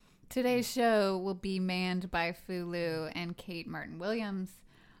Today's show will be manned by Fulu and Kate Martin Williams.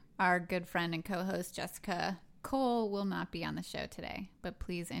 Our good friend and co-host Jessica Cole will not be on the show today, but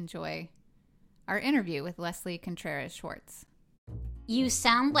please enjoy our interview with Leslie Contreras Schwartz. You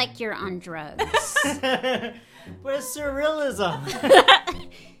sound like you're on drugs. But it's surrealism.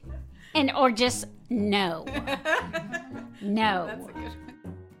 Or just no. No. That's a good one.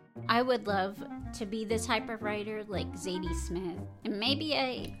 I would love to be the type of writer like Zadie Smith. And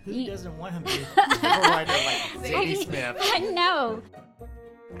maybe Who doesn't want to be a writer like Zadie Smith? I know.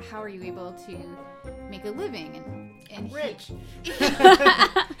 How are you able to make a living and Rich.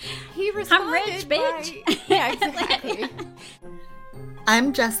 He responded I'm rich, bitch. Yeah, exactly.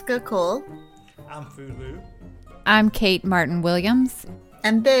 I'm Jessica Cole. I'm Fulu. I'm Kate Martin Williams.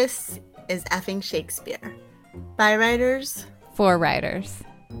 And this is Effing Shakespeare. By writers. For writers.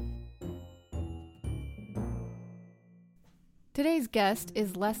 Today's guest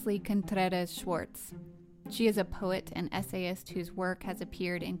is Leslie Contreras Schwartz. She is a poet and essayist whose work has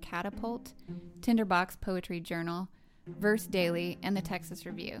appeared in Catapult, Tinderbox Poetry Journal, Verse Daily, and the Texas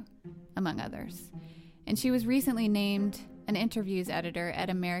Review, among others. And she was recently named an interviews editor at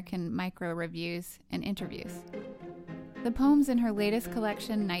American Micro Reviews and Interviews. The poems in her latest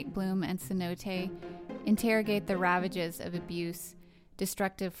collection, Night Bloom and Cenote, interrogate the ravages of abuse,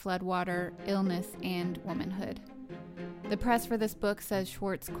 destructive floodwater, illness, and womanhood. The press for this book says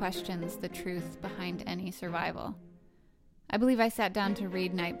Schwartz questions the truth behind any survival. I believe I sat down to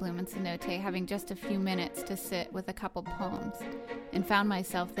read Night Bloom and Cenote, having just a few minutes to sit with a couple poems, and found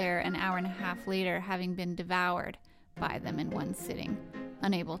myself there an hour and a half later, having been devoured by them in one sitting,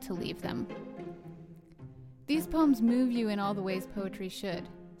 unable to leave them. These poems move you in all the ways poetry should,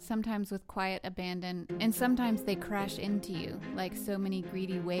 sometimes with quiet abandon, and sometimes they crash into you, like so many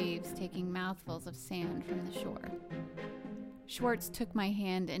greedy waves taking mouthfuls of sand from the shore. Schwartz took my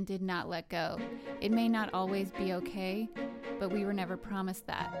hand and did not let go. It may not always be okay, but we were never promised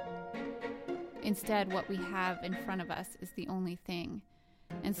that. Instead, what we have in front of us is the only thing.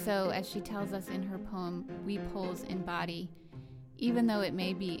 And so, as she tells us in her poem, we poles embody. Even though it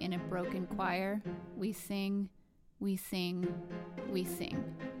may be in a broken choir, we sing, we sing, we sing.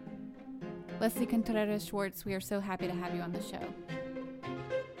 Leslie Contreras Schwartz, we are so happy to have you on the show.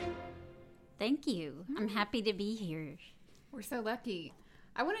 Thank you. I'm happy to be here. We're so lucky.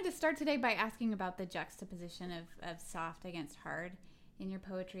 I wanted to start today by asking about the juxtaposition of soft against hard in your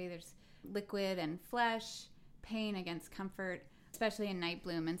poetry. There's liquid and flesh, pain against comfort, especially in Night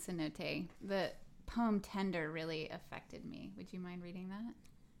Bloom and Cenote. The poem Tender really affected me. Would you mind reading that?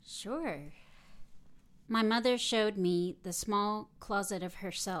 Sure. My mother showed me the small closet of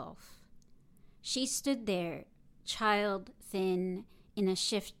herself. She stood there, child thin, in a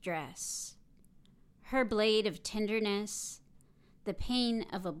shift dress. Her blade of tenderness, the pain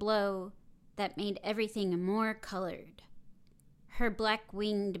of a blow that made everything more colored. Her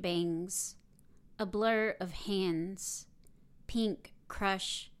black-winged bangs, a blur of hands, pink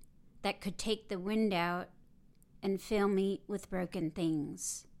crush that could take the wind out and fill me with broken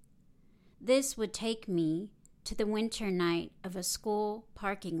things. This would take me to the winter night of a school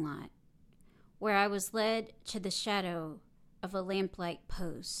parking lot, where I was led to the shadow of a lamplight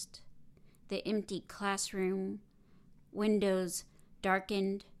post. The empty classroom, windows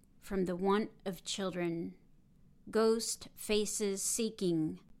darkened from the want of children, ghost faces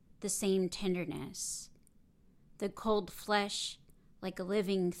seeking the same tenderness. The cold flesh like a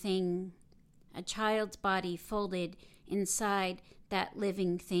living thing, a child's body folded inside that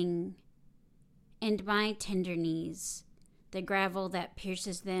living thing. And my tender knees, the gravel that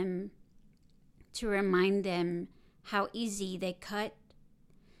pierces them, to remind them how easy they cut.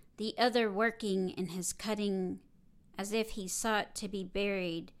 The other working in his cutting, as if he sought to be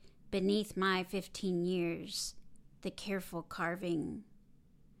buried beneath my 15 years, the careful carving.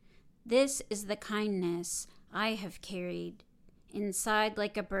 This is the kindness I have carried inside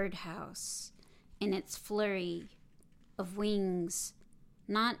like a birdhouse, in its flurry of wings,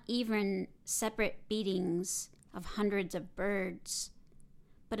 not even separate beatings of hundreds of birds,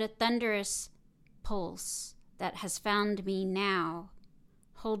 but a thunderous pulse that has found me now,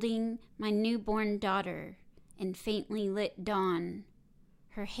 holding my newborn daughter in faintly lit dawn,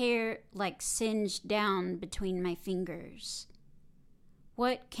 her hair like singed down between my fingers.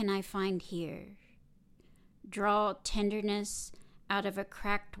 What can I find here? Draw tenderness out of a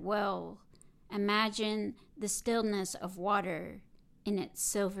cracked well. Imagine the stillness of water in its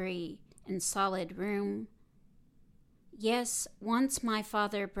silvery and solid room. Yes, once my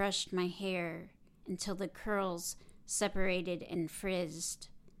father brushed my hair until the curls separated and frizzed,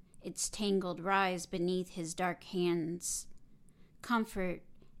 its tangled rise beneath his dark hands. Comfort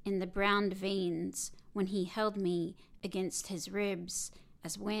in the browned veins when he held me against his ribs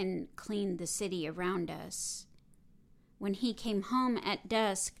as wind cleaned the city around us. When he came home at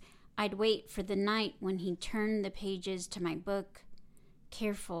dusk, I'd wait for the night when he turned the pages to my book,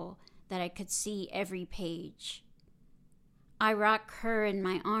 careful that I could see every page. I rock her in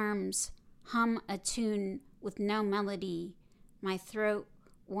my arms, hum a tune with no melody, my throat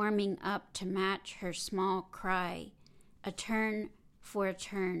warming up to match her small cry, a turn for a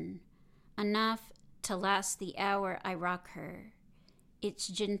turn, enough to last the hour I rock her, its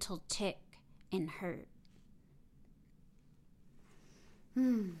gentle tick and hurt.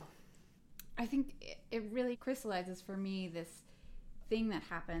 I think it really crystallizes for me this thing that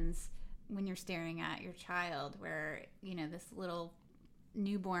happens when you're staring at your child, where, you know, this little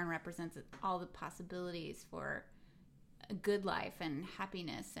newborn represents all the possibilities for a good life and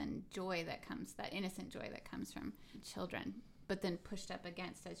happiness and joy that comes, that innocent joy that comes from children, but then pushed up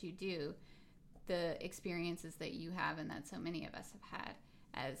against, as you do, the experiences that you have and that so many of us have had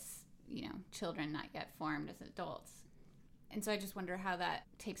as, you know, children not yet formed as adults. And so I just wonder how that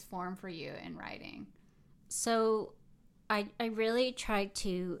takes form for you in writing. So I really tried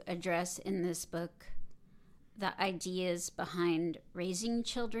to address in this book the ideas behind raising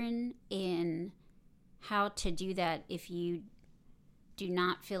children and how to do that if you do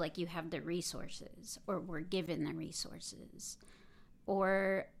not feel like you have the resources or were given the resources,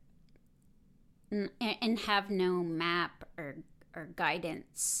 or and have no map or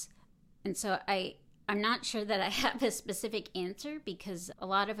guidance. And so I'm not sure that I have a specific answer, because a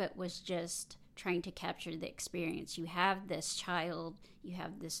lot of it was just trying to capture the experience. You have this child, you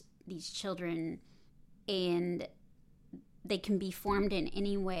have these children, and they can be formed in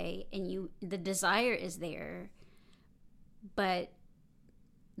any way, and the desire is there, but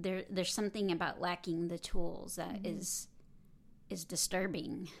there's something about lacking the tools that is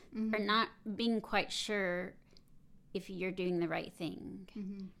disturbing, or not being quite sure if you're doing the right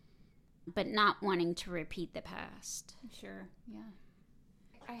thing, but not wanting to repeat the past. Sure, yeah.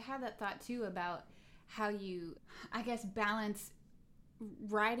 I had that thought too about how you, I guess, balance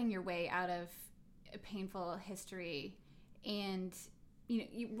writing your way out of a painful history and, you know,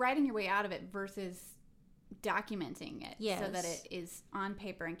 writing your way out of it versus documenting it, yes, so that it is on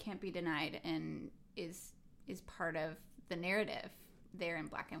paper and can't be denied and is part of the narrative there in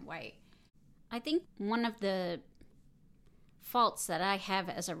black and white. I think one of the faults that I have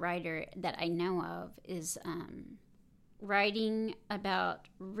as a writer that I know of is writing about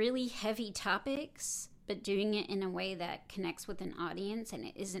really heavy topics, but doing it in a way that connects with an audience, and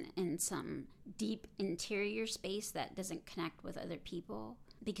it isn't in some deep interior space that doesn't connect with other people,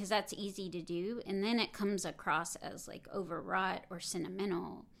 because that's easy to do, and then it comes across as like overwrought or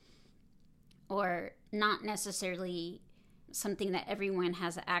sentimental, or not necessarily something that everyone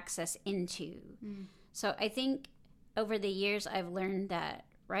has access into. So I think over the years I've learned that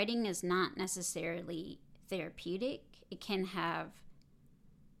writing is not necessarily therapeutic. It can have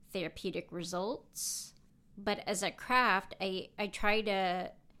therapeutic results, but as a craft, I try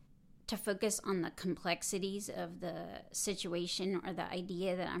to focus on the complexities of the situation or the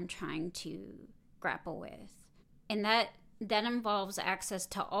idea that I'm trying to grapple with. And that involves access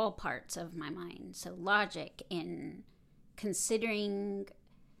to all parts of my mind. So logic and considering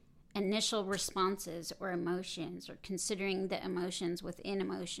initial responses or emotions, or considering the emotions within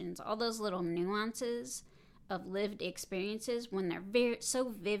emotions, all those little nuances of lived experiences, when they're so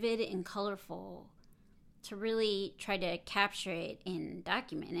vivid and colorful, to really try to capture it and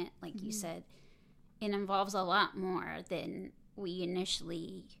document it, like you said, it involves a lot more than we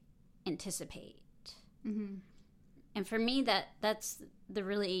initially anticipate. And for me, that's the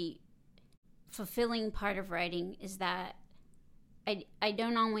really fulfilling part of writing, is that I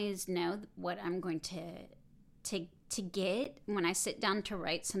don't always know what I'm going to get when I sit down to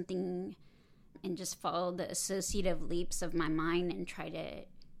write something, and just follow the associative leaps of my mind and try to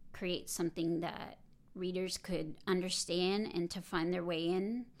create something that readers could understand and to find their way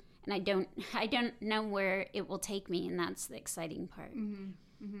in. And I don't know where it will take me, and that's the exciting part.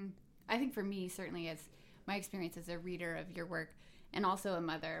 I think for me, certainly, as my experience as a reader of your work and also a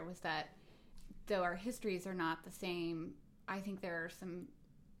mother, was that though our histories are not the same, I think there are some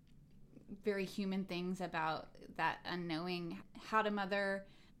very human things about that unknowing how to mother,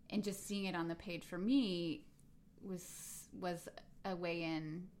 and just seeing it on the page for me was a way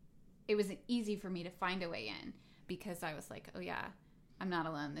in. It was easy for me to find a way in, because I was like, oh yeah, I'm not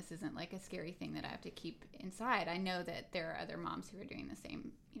alone. This isn't like a scary thing that I have to keep inside. I know that there are other moms who are doing the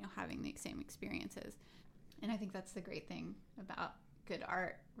same, you know, having the same experiences. And I think that's the great thing about good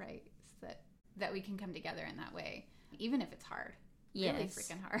art, right? Is that we can come together in that way, even if it's hard. really Yes.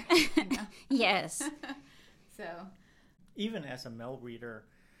 freaking hard. You know? Yes. So, Even as a male reader,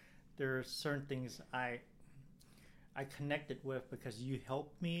 there are certain things I connected with because you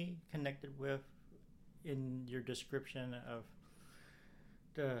helped me connected with in your description of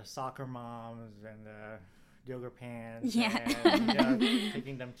the soccer moms and the yoga pants Yeah. and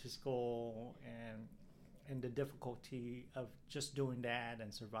taking them to school and the difficulty of just doing that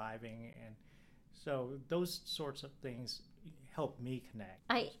and surviving, and so those sorts of things help me connect.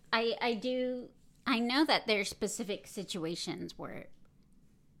 I know that there's specific situations where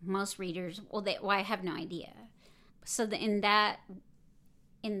most readers, I have no idea. So in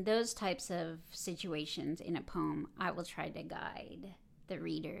those types of situations in a poem, I will try to guide the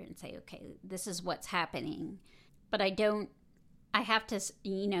reader and say, okay, this is what's happening. But I have to,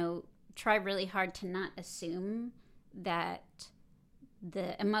 try really hard to not assume that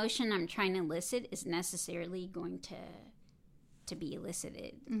the emotion I'm trying to elicit is necessarily going to be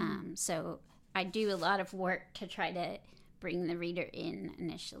elicited. Mm-hmm. So I do a lot of work to try to bring the reader in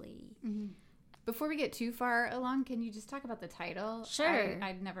initially. mm-hmm. Before we get too far along, can you just talk about the title? Sure.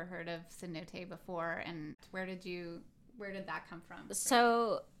 I'd never heard of Cenote before, and where did that come from?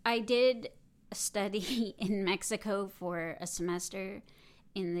 So I did study in Mexico for a semester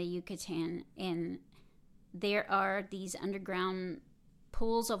in the Yucatan, and there are these underground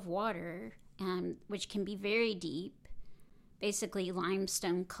pools of water, which can be very deep. Basically,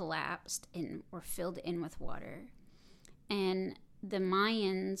 limestone collapsed or filled in with water. And the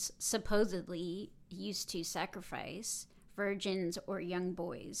Mayans supposedly used to sacrifice virgins or young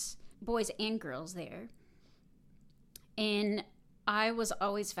boys and girls there. And I was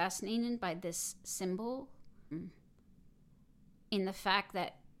always fascinated by this symbol in the fact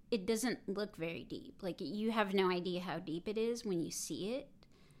that it doesn't look very deep. Like, you have no idea how deep it is when you see it.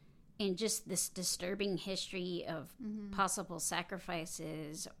 And just this disturbing history of possible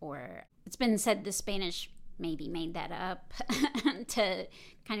sacrifices, or it's been said the Spanish maybe made that up to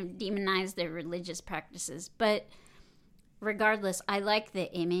kind of demonize their religious practices. But regardless, I like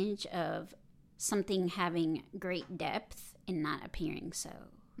the image of something having great depth and not appearing so,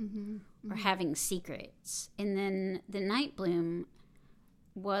 or having secrets. And then the Night Bloom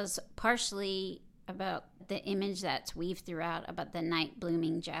was partially about the image that's weaved throughout about the night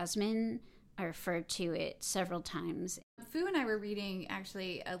blooming jasmine. I referred to it several times. Fu and I were reading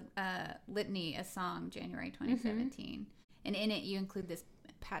actually a litany, a song, January 2017. And in it you include this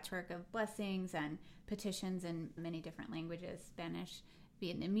patchwork of blessings and petitions in many different languages: Spanish,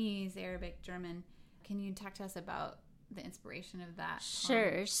 Vietnamese, Arabic, German. Can you talk to us about the inspiration of that poem?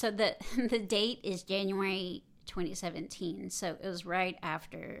 Sure. So the date is January 2017. So it was right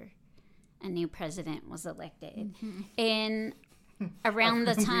after a new president was elected. And around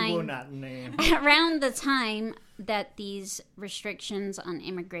the We will time not name. around the time that these restrictions on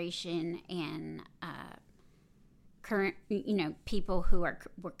immigration and current, people who were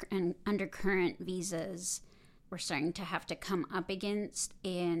under current visas were starting to have to come up against.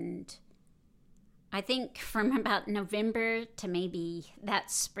 And I think from about November to maybe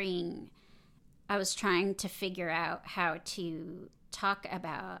that spring, I was trying to figure out how to talk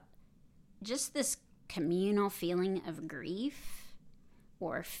about just this communal feeling of grief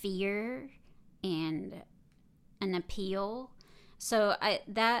or fear and an appeal. So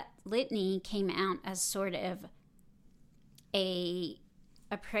that litany came out as sort of a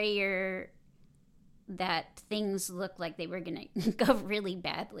prayer that things looked like they were going to go really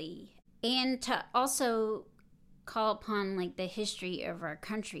badly, and to also call upon like the history of our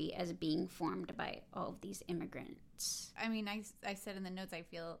country as being formed by all of these immigrants. I mean, I said in the notes, I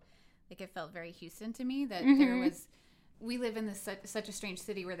feel like it felt very Houston to me, that we live in this such a strange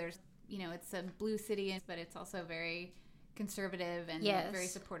city where there's, it's a blue city, but it's also very conservative and very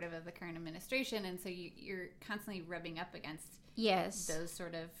supportive of the current administration. And so you're constantly rubbing up against those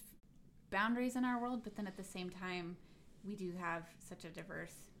sort of boundaries in our world. But then at the same time, we do have such a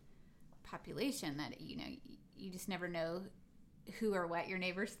diverse population that, you just never know who or what your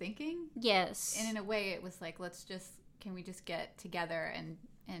neighbor's thinking. Yes. And in a way, it was like, can we just get together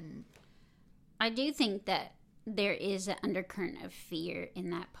and I do think that there is an undercurrent of fear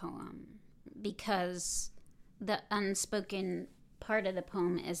in that poem, because the unspoken part of the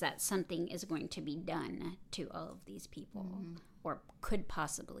poem is that something is going to be done to all of these people, or could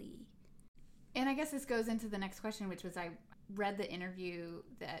possibly. And I guess this goes into the next question, which was, I read the interview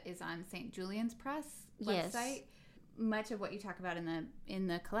that is on St. Julian's Press website. Yes. Much of what you talk about in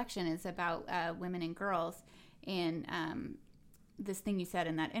the collection is about women and girls, and this thing you said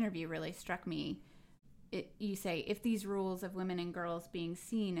in that interview really struck me. You say, if these rules of women and girls being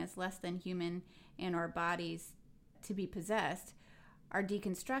seen as less than human and or bodies to be possessed are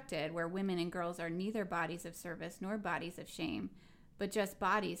deconstructed, where women and girls are neither bodies of service nor bodies of shame, but just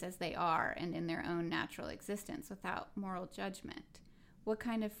bodies as they are and in their own natural existence without moral judgment? What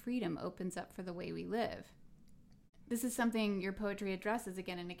kind of freedom opens up for the way we live? This is something your poetry addresses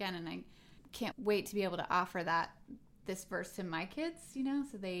again and again, and I can't wait to be able to offer this verse to my kids,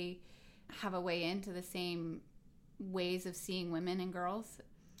 so they have a way into the same ways of seeing women and girls.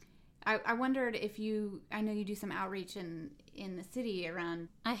 I wondered if I know you do some outreach in the city around.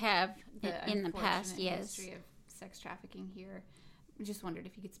 I have in the past, yes. History of sex trafficking here. I just wondered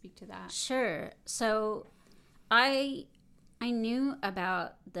if you could speak to that. Sure. So I knew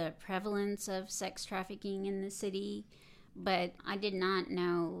about the prevalence of sex trafficking in the city, but I did not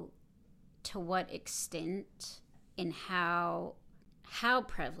know to what extent and how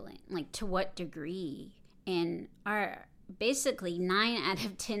prevalent, like to what degree. And basically 9 out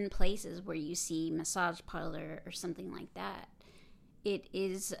of 10 places where you see massage parlor or something like that, it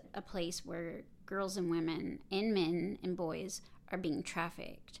is a place where girls and women and men and boys are being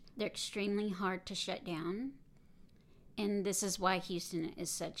trafficked. They're extremely hard to shut down. And this is why Houston is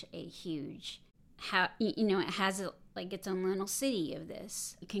such a huge, it has like its own little city of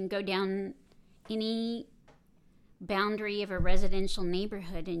this. You can go down any boundary of a residential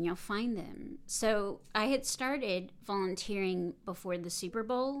neighborhood and you'll find them. So I had started volunteering before the Super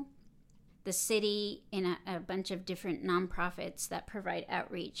Bowl. The city and a bunch of different nonprofits that provide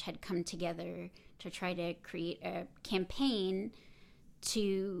outreach had come together to try to create a campaign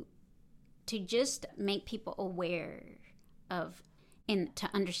to just make people aware of and to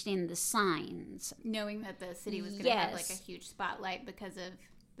understand the signs. Knowing that the city was going to have like a huge spotlight because of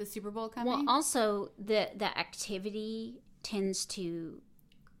the Super Bowl coming? Well, also the activity tends to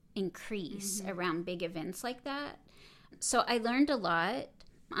increase around big events like that. So I learned a lot.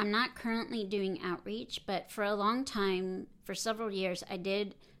 I'm not currently doing outreach, but for a long time, for several years, I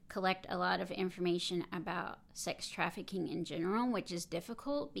did collect a lot of information about sex trafficking in general, which is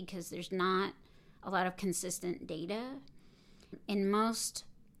difficult because there's not a lot of consistent data. And most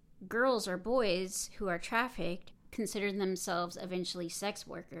girls or boys who are trafficked consider themselves eventually sex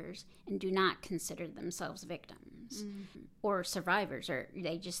workers and do not consider themselves victims or survivors, or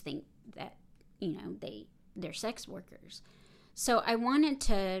they just think that, they're sex workers. So I wanted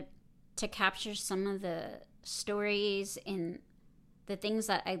to capture some of the stories and the things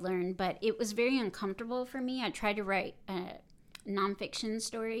that I learned, but it was very uncomfortable for me. I tried to write a nonfiction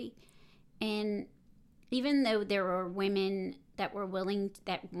story, and even though there were women that were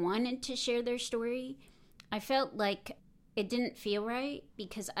that wanted to share their story, I felt like it didn't feel right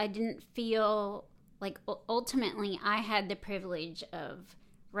because I didn't feel like ultimately I had the privilege of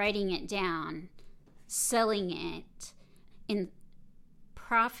writing it down, selling it, and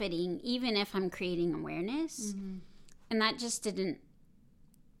profiting, even if I'm creating awareness. And that just didn't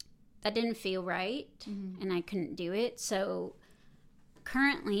feel right, and I couldn't do it. So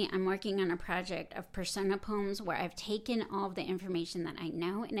currently I'm working on a project of persona poems where I've taken all of the information that I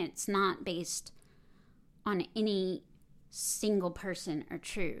know, and it's not based on any single person or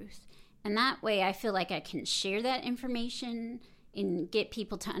truth. And that way I feel like I can share that information and get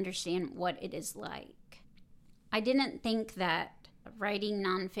people to understand what it is like. I didn't think that writing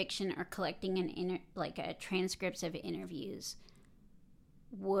nonfiction or collecting transcripts of interviews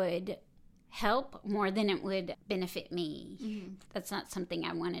would help more than it would benefit me. That's not something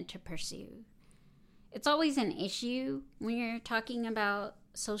I wanted to pursue. It's always an issue when you're talking about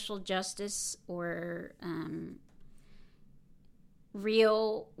social justice or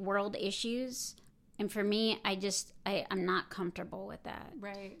real world issues. And for me, I'm not comfortable with that.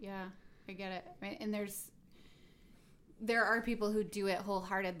 Right, yeah. I get it. Right? And there are people who do it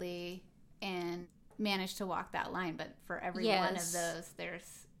wholeheartedly and manage to walk that line, but for every one of those,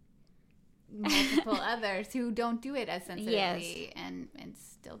 there's multiple others who don't do it as sensitively and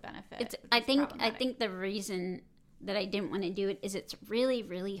still benefit. I think the reason that I didn't want to do it is it's really,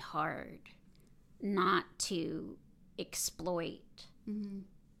 really hard not to exploit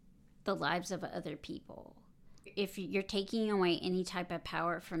the lives of other people. If you're taking away any type of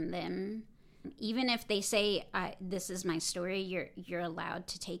power from them, even if they say, this is my story, you're allowed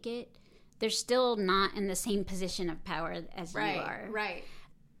to take it, they're still not in the same position of power as you are. Right.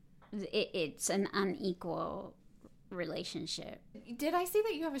 It's an unequal relationship. Did I see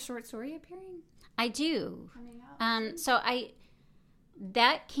that you have a short story appearing? I do. Coming out.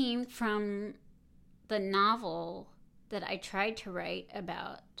 That came from the novel that I tried to write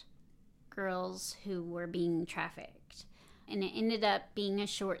about girls who were being trafficked. And it ended up being a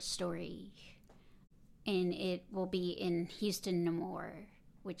short story. And it will be in Houston No More,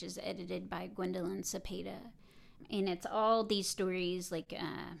 which is edited by Gwendolyn Cepeda. And it's all these stories like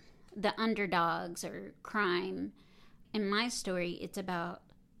the underdogs or crime. In my story, it's about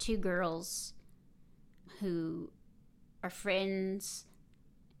two girls who are friends,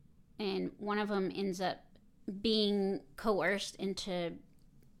 and one of them ends up being coerced into,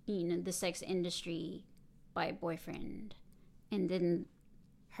 the sex industry by a boyfriend, and then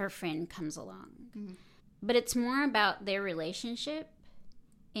her friend comes along. Mm-hmm. But it's more about their relationship,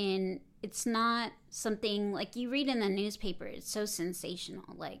 and it's not something like you read in the newspaper. It's so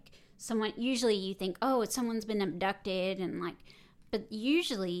sensational. Like someone, usually you think, oh, someone's been abducted, and but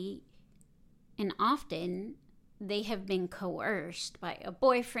usually and often they have been coerced by a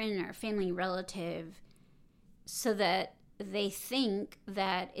boyfriend or a family relative so that they think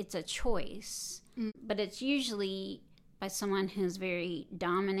that it's a choice. But it's usually by someone who's very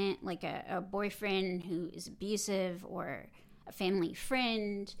dominant, like a boyfriend who is abusive, or a family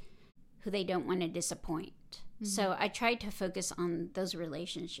friend who they don't want to disappoint. Mm-hmm. So I tried to focus on those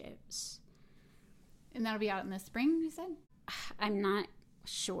relationships. And that'll be out in the spring, you said? I'm not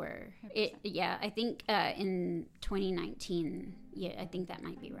sure. I think in 2019. Yeah, I think that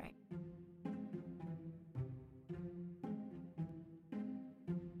might be right.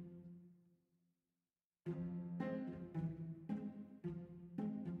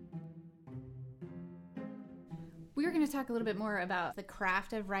 We were going to talk a little bit more about the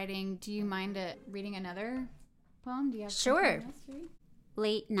craft of writing. Do you mind reading another poem? Do you have Sure.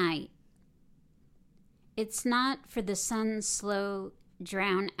 Late night. It's not for the sun's slow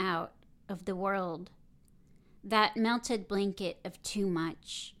drown out of the world, that melted blanket of too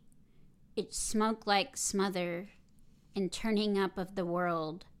much, its smoke-like smother and turning up of the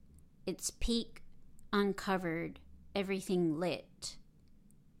world, its peak uncovered, everything lit.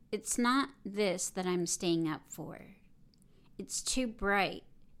 It's not this that I'm staying up for. It's too bright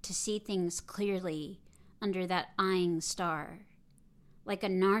to see things clearly under that eyeing star. Like a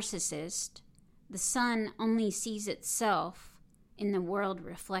narcissist, the sun only sees itself in the world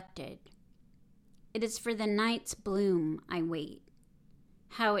reflected. It is for the night's bloom I wait,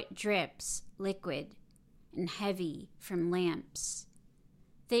 how it drips, liquid and heavy from lamps,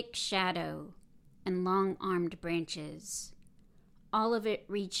 thick shadow and long-armed branches, all of it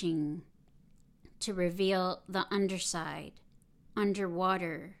reaching to reveal the underside,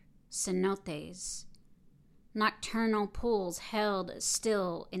 underwater cenotes, nocturnal pools held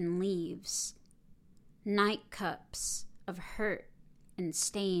still in leaves, night cups of hurt and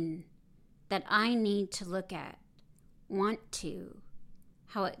stain that I need to look at, want to,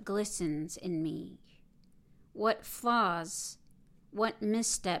 how it glistens in me. What flaws, what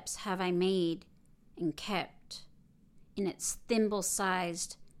missteps have I made and kept in its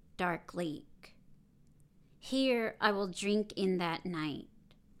thimble-sized dark lake? Here I will drink in that night,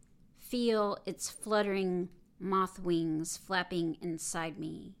 feel its fluttering moth wings flapping inside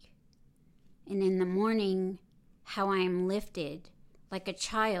me. And in the morning, how I am lifted like a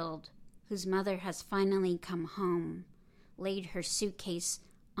child whose mother has finally come home, laid her suitcase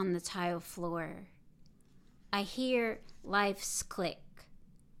on the tile floor. I hear life's click,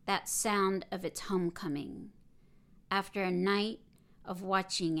 that sound of its homecoming, after a night of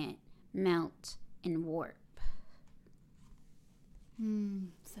watching it melt and warp.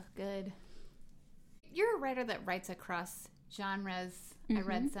 So good. You're a writer that writes across genres. Mm-hmm. I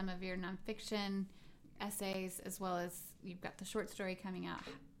read some of your nonfiction essays, as well as you've got the short story coming out.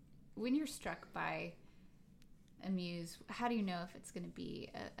 When you're struck by a muse, how do you know if it's going to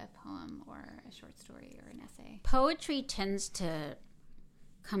be a poem or a short story or an essay? Poetry tends to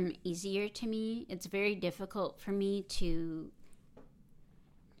come easier to me. It's very difficult for me to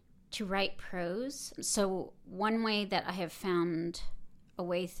write prose. So one way that I have found a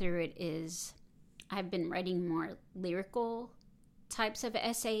way through it is I've been writing more lyrical types of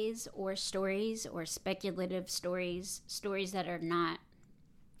essays or stories or speculative stories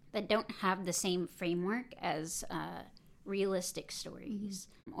that don't have the same framework as realistic stories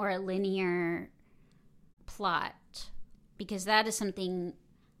or a linear plot, because that is something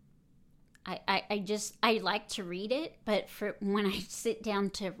I like to read it, but for when I sit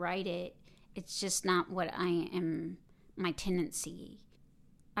down to write it, it's just not what I am, my tendency.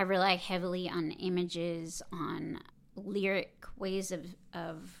 I rely heavily on images, on lyric ways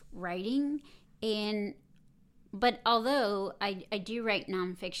of writing, but although I do write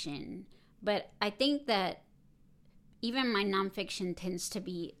nonfiction, but I think that even my nonfiction tends to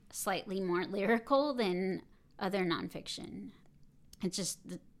be slightly more lyrical than other nonfiction. It's just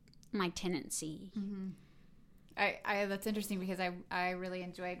my tendency. Mm-hmm. I that's interesting because I really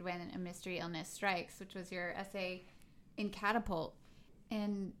enjoyed When a Mystery Illness Strikes, which was your essay in Catapult.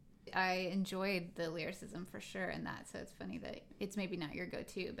 And I enjoyed the lyricism for sure in that, so it's funny that it's maybe not your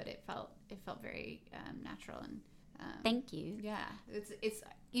go-to, but it felt very natural and thank you. yeah, it's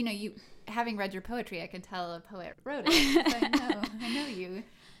you having read your poetry, I can tell a poet wrote it. I know you,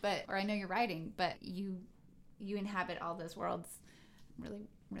 or I know your writing, but you inhabit all those worlds really,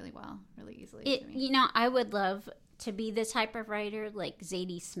 really well, really easily. To me. I would love to be the type of writer like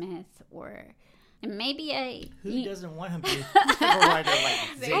Zadie Smith, or maybe Who doesn't want to be a writer like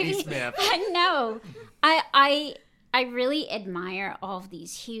Zadie Smith? I know. I really admire all of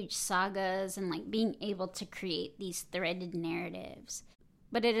these huge sagas and like being able to create these threaded narratives.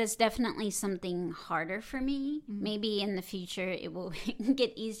 But it is definitely something harder for me. Mm-hmm. Maybe in the future it will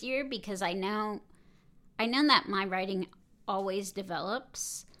get easier, because I know that my writing always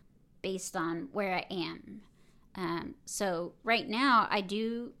develops based on where I am. So right now I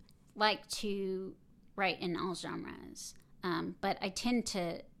do like to write in all genres. But I tend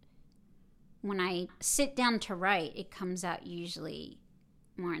to, when I sit down to write, it comes out usually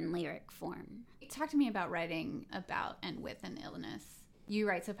more in lyric form. Talk to me about writing about and with an illness. You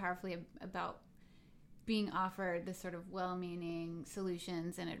write so powerfully about being offered this sort of well-meaning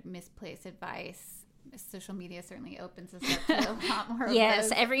solutions and misplaced advice. Social media certainly opens us up to a lot more of yes,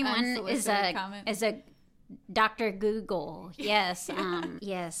 those everyone is comments. a Dr. Google. Yes,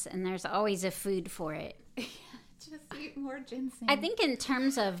 yes, and there's always a food for it. Just eat more ginseng. I think in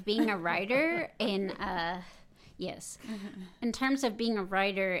terms of being a writer in terms of being a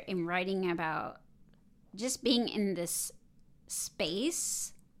writer and writing about just being in this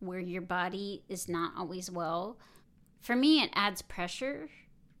space where your body is not always well, for me it adds pressure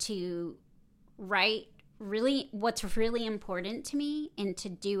to write really what's really important to me and to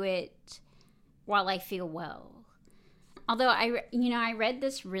do it while I feel well. Although I read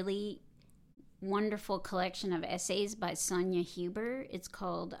this really wonderful collection of essays by Sonia Huber. It's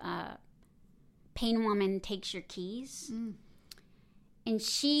called Pain Woman Takes Your Keys. Mm. And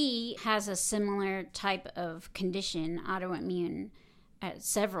she has a similar type of condition,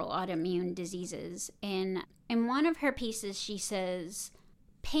 several autoimmune diseases. And in one of her pieces, she says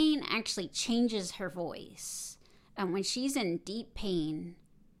pain actually changes her voice. And when she's in deep pain,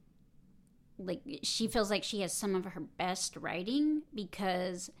 like she feels like she has some of her best writing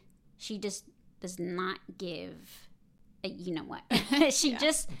because she just does not give she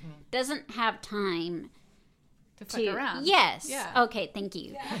just doesn't have time to fuck around. Yes. Yeah. Okay, thank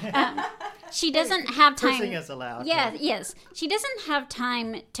you. She doesn't have time. Cursing is allowed. Yeah, yes. She doesn't have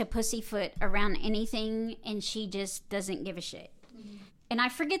time to pussyfoot around anything, and she just doesn't give a shit. Mm-hmm. And I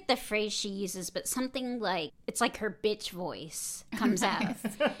forget the phrase she uses, but something like, it's like her bitch voice comes out.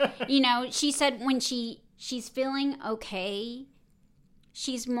 She said when she's feeling okay,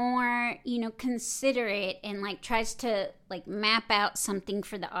 she's more, considerate and like tries to like map out something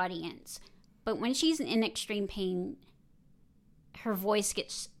for the audience. But when she's in extreme pain, her voice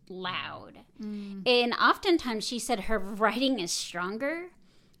gets loud. Mm. And oftentimes she said her writing is stronger.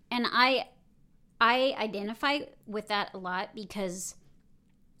 And I identify with that a lot, because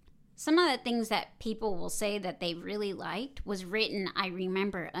some of the things that people will say that they really liked was written, I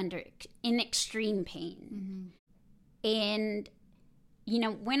remember, in extreme pain. Mm-hmm. And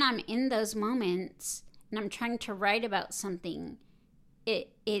when I'm in those moments and I'm trying to write about something,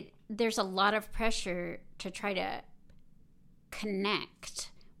 there's a lot of pressure to try to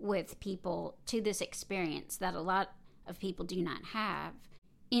connect with people to this experience that a lot of people do not have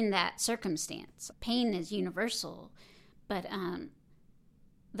in that circumstance. Pain is universal, but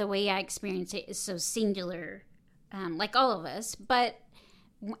the way I experience it is so singular, like all of us. But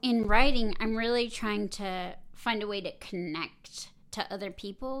in writing, I'm really trying to find a way to connect to other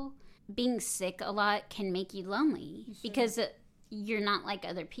people. Being sick a lot can make you lonely because you're not like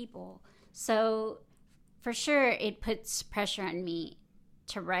other people. So for sure, it puts pressure on me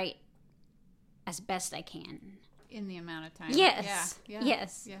to write as best I can. In the amount of time. Yes. Yeah.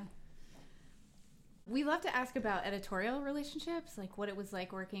 Yes. Yeah. We love to ask about editorial relationships, like what it was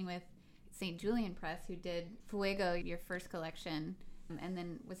like working with St. Julian Press, who did Fuego, your first collection. And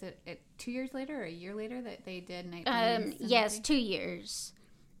then was it 2 years later or a year later that they did Night Winds? Yes, 2 years.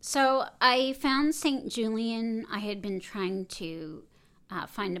 So I found St. Julian. I had been trying to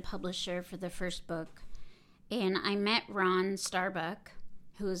find a publisher for the first book. And I met Ron Starbuck,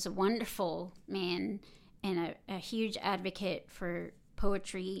 who is a wonderful man and a huge advocate for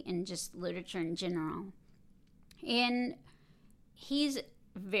poetry and just literature in general. And he's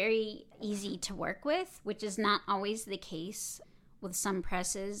very easy to work with, which is not always the case with some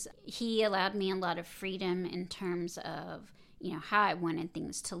presses. He allowed me a lot of freedom in terms of, how I wanted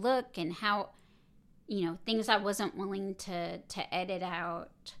things to look and how, things I wasn't willing to edit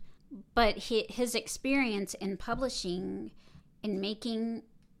out. but his experience in publishing and making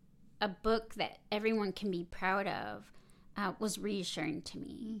a book that everyone can be proud of was reassuring to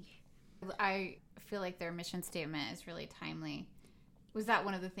me. I feel like their mission statement is really timely. Was that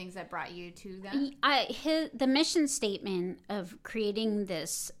one of the things that brought you to them? The mission statement of creating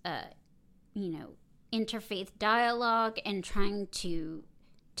this, interfaith dialogue and trying to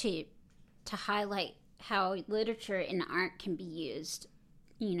highlight how literature and art can be used,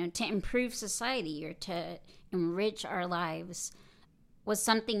 to improve society or to enrich our lives, was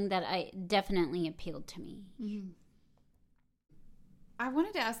something that definitely appealed to me. Mm-hmm. I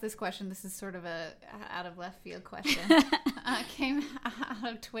wanted to ask this question. This is sort of a out of left field question. Came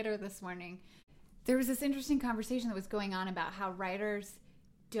out of Twitter this morning. There was this interesting conversation that was going on about how writers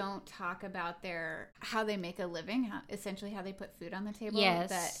don't talk about how they make a living, essentially how they put food on the table.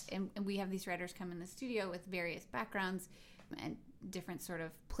 Yes. And we have these writers come in the studio with various backgrounds and different sort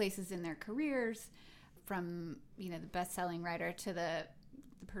of places in their careers, from the best-selling writer to the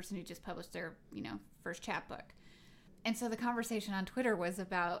person who just published their first chapbook. And so the conversation on Twitter was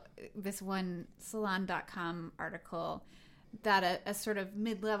about this one Salon.com article that a sort of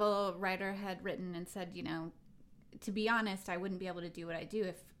mid-level writer had written and said, to be honest, I wouldn't be able to do what I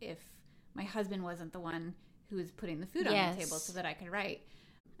do if my husband wasn't the one who was putting the food on the table so that I could write.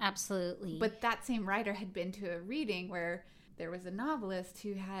 Absolutely. But that same writer had been to a reading where there was a novelist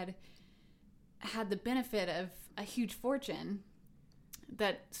who had the benefit of a huge fortune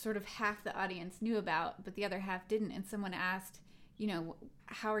that sort of half the audience knew about, but the other half didn't. And someone asked,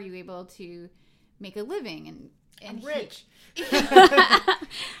 how are you able to make a living? And I'm rich. He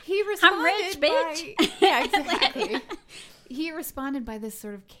responded, I'm rich, bitch. Yeah, exactly. He responded by this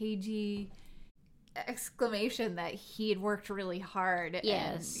sort of cagey exclamation that he had worked really hard.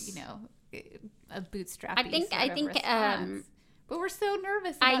 Yes. And, a bootstrappy I think, response. But we're so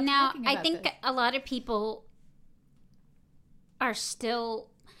nervous about talking about think this. A lot of people are still,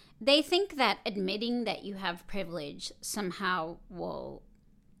 they think that admitting that you have privilege somehow will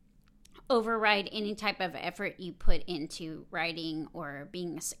override any type of effort you put into writing or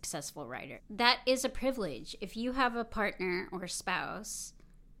being a successful writer. That is a privilege. If you have a partner or spouse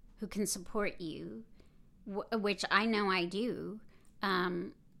who can support you, which I know I do,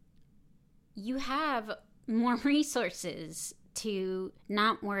 you have more resources to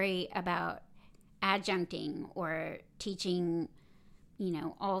not worry about adjuncting or teaching,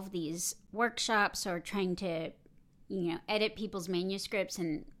 all of these workshops or trying to, edit people's manuscripts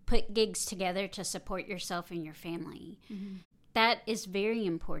and put gigs together to support yourself and your family. Mm-hmm. That is very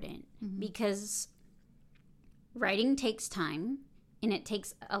important because writing takes time and it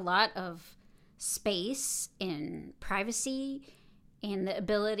takes a lot of space and privacy and the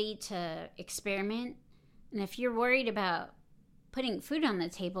ability to experiment. And if you're worried about putting food on the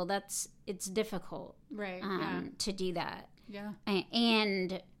table, it's difficult, right? To do that. Yeah.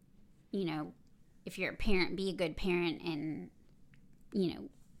 And if you're a parent, be a good parent and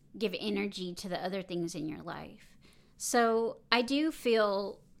give energy to the other things in your life. So I do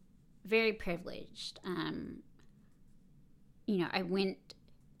feel very privileged. I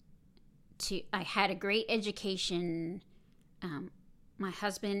had a great education. My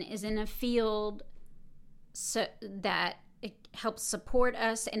husband is in a field so that it helps support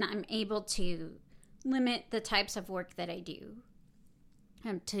us, and I'm able to limit the types of work that I do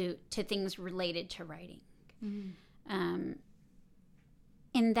to things related to writing. Mm-hmm.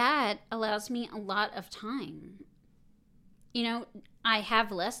 And that allows me a lot of time. I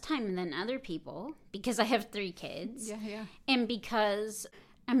have less time than other people because I have 3 kids. Yeah. And because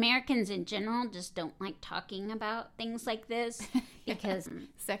Americans in general just don't like talking about things like this because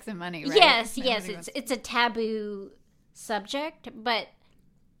sex and money, right? Yes, it's a taboo subject, but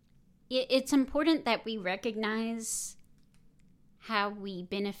it's important that we recognize how we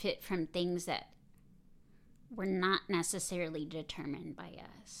benefit from things that were not necessarily determined by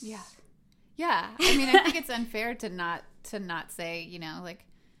us. Yeah. I mean, I think it's unfair to not say,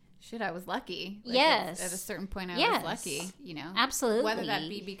 shit, I was lucky. Yes. At a certain point, I was lucky. Absolutely. Whether that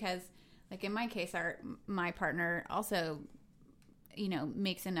be because, in my case, my partner also,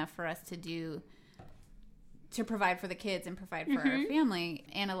 makes enough for us to provide for the kids and provide for our family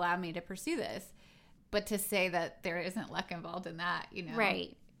and allow me to pursue this. But to say that there isn't luck involved in that,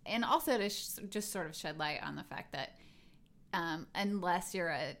 Right. And also to just sort of shed light on the fact that unless you're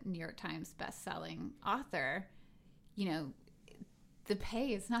a New York Times best-selling author, the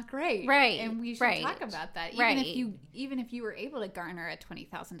pay is not great. Right. And we should talk about that. Even if you were able to garner a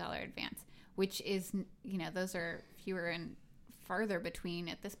 $20,000 advance, which is, those are fewer and farther between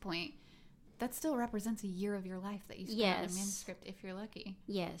at this point, that still represents a year of your life that you spent on a Yes. manuscript if you're lucky.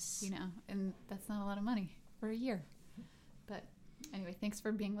 Yes. You know, and that's not a lot of money for a year. But anyway, thanks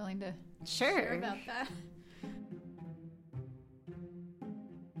for being willing to share Sure. about that.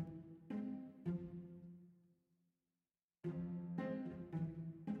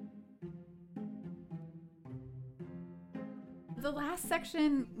 The last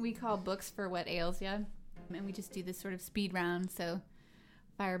section we call Books for What Ails Ya. And we just do this sort of speed round, so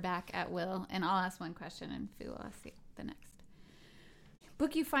fire back at will. And I'll ask one question and Fu will ask the next.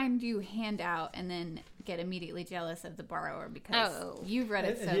 Book you find you hand out and then get immediately jealous of the borrower because you've read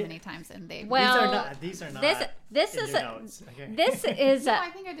it so many times and they... Well, these are not this in is your notes. Okay. this is No, a, I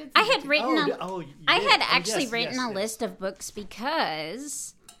think I did. I send had it to written you. I had did. actually Yes, written yes, a yes. list of books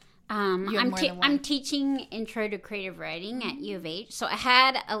because You have more than one. I'm teaching Intro to Creative Writing at U of H, so I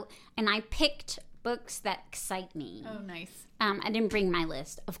had and I picked books that excite me. Oh, nice. I didn't bring my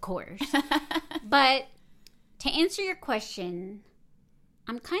list, of course, but to answer your question,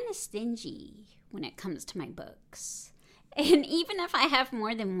 I'm kind of stingy when it comes to my books, and even if I have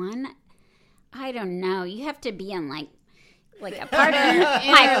more than one, I don't know. You have to be in like a part of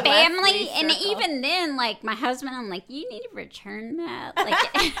my family, and even then, like my husband, I'm like, you need to return that.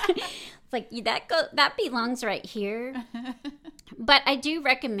 Like, that belongs right here. But I do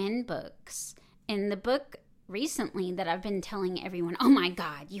recommend books, and the book recently that I've been telling everyone, oh my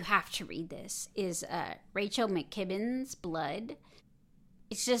God, you have to read this, is Rachel McKibben's Blood.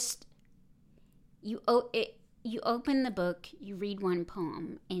 It's just you open the book, you read one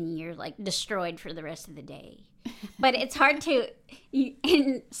poem, and you're like destroyed for the rest of the day. But it's hard to,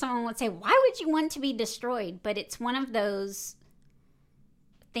 and someone would say, why would you want to be destroyed? But it's one of those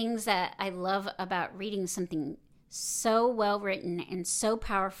things that I love about reading something so well written and so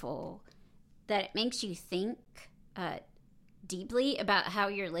powerful that it makes you think deeply about how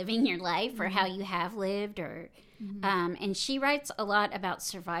you're living your life or how you have lived. Or and she writes a lot about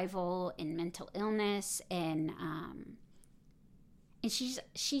survival and mental illness, and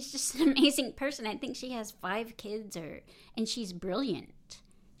she's just an amazing person. I think she has 5 kids, and she's brilliant.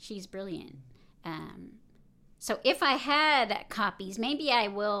 She's brilliant. So if I had copies, maybe I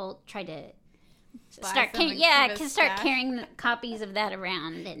will try to start carrying copies of that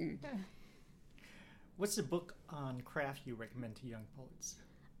around. And What's the book on craft you recommend to young poets?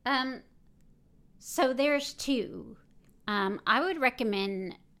 So there's 2. I would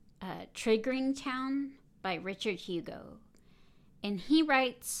recommend Triggering Town by Richard Hugo. And he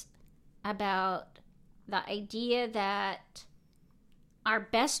writes about the idea that our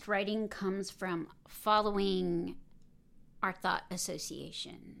best writing comes from following our thought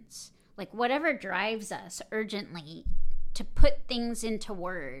associations. Like whatever drives us urgently to put things into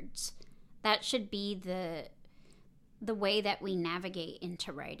words, that should be the way that we navigate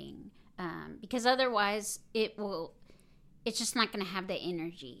into writing. Because otherwise it's just not going to have the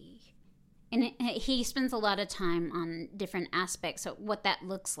energy. And he spends a lot of time on different aspects of what that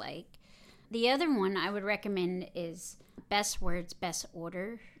looks like. The other one I would recommend is Best Words, Best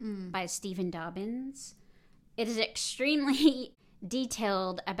Order by Stephen Dobbins. It is extremely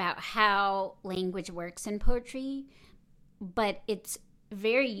detailed about how language works in poetry, but it's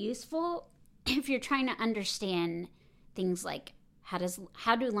very useful if you're trying to understand things like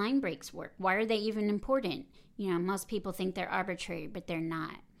how do line breaks work? Why are they even important? Most people think they're arbitrary, but they're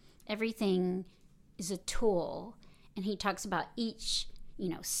not. Everything is a tool, and he talks about each,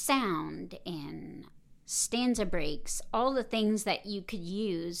 sound and stanza breaks, all the things that you could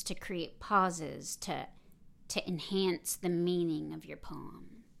use to create pauses to enhance the meaning of your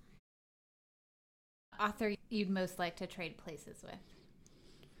poem. Author you'd most like to trade places with?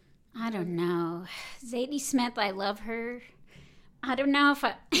 I don't know. Zadie Smith, I love her. I don't know if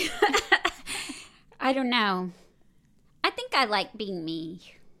I don't know. I think I like being me.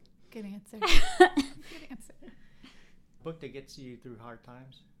 Good answer. Good answer. Book that gets you through hard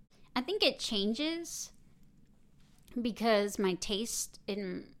times? I think it changes because my taste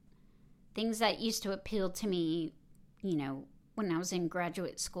in things that used to appeal to me, when I was in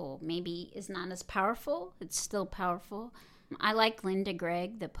graduate school, maybe is not as powerful. It's still powerful. I like Linda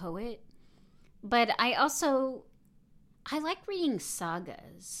Gregg, the poet, but I like reading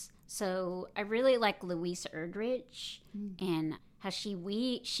sagas. So I really like Louise Erdrich and how she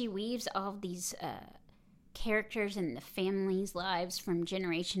weaves all of these characters and the families' lives from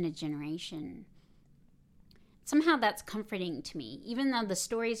generation to generation. Somehow that's comforting to me, even though the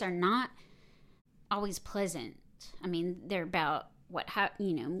stories are not always pleasant. I mean, they're about what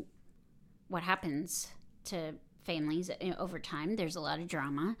happens to families over time. There's a lot of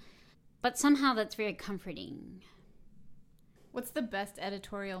drama, but somehow that's very comforting. What's the best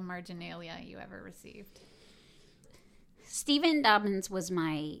editorial marginalia you ever received? Stephen Dobbins was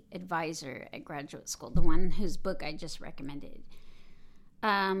my advisor at graduate school, the one whose book I just recommended.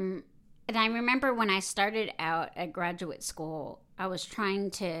 And I remember when I started out at graduate school, I was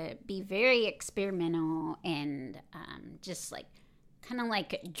trying to be very experimental and just like kind of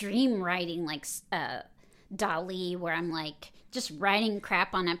like dream writing, like Dali, where I'm like just writing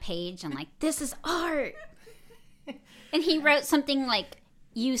crap on a page and like, this is art. And he wrote something like,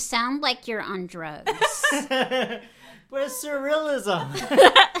 you sound like you're on drugs. But it's surrealism.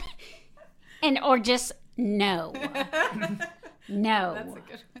 Or just no. No. That's a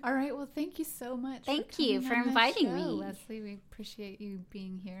good one. All right. Well, thank you so much. Thank you for coming on the inviting show, me. Leslie, we appreciate you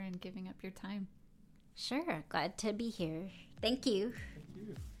being here and giving up your time. Sure. Glad to be here. Thank you.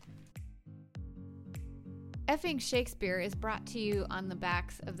 Effing Shakespeare is brought to you on the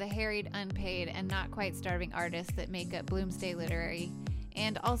backs of the harried, unpaid, and not quite starving artists that make up Bloomsday Literary,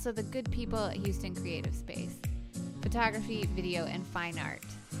 and also the good people at Houston Creative Space. Photography, video, and fine art.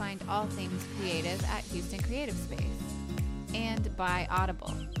 Find all things creative at Houston Creative Space. And by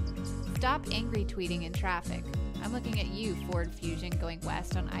Audible. Stop angry tweeting in traffic. I'm looking at you, Ford Fusion, going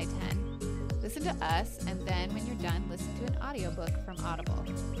west on I-10. Listen to us, and then when you're done, listen to an audiobook from Audible.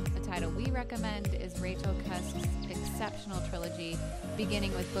 The title we recommend is Rachel Cusk's exceptional trilogy,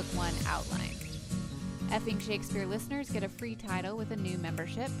 beginning with Book 1, Outline. Effing Shakespeare listeners get a free title with a new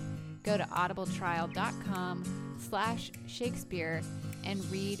membership. Go to audibletrial.com/Shakespeare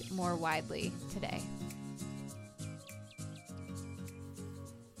and read more widely today.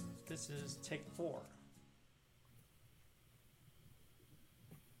 This is take 4.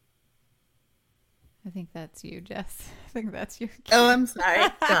 I think that's you, Jess. I think that's your cue. Oh, I'm sorry.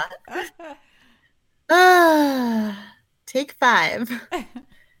 God. Take 5.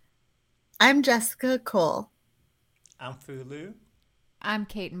 I'm Jessica Cole. I'm Fulu. I'm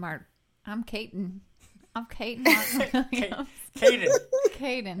Kaden Martin. I'm Kaden Martin Williams. Kaden.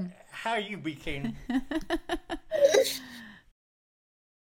 Kaden. How you be, Kaden?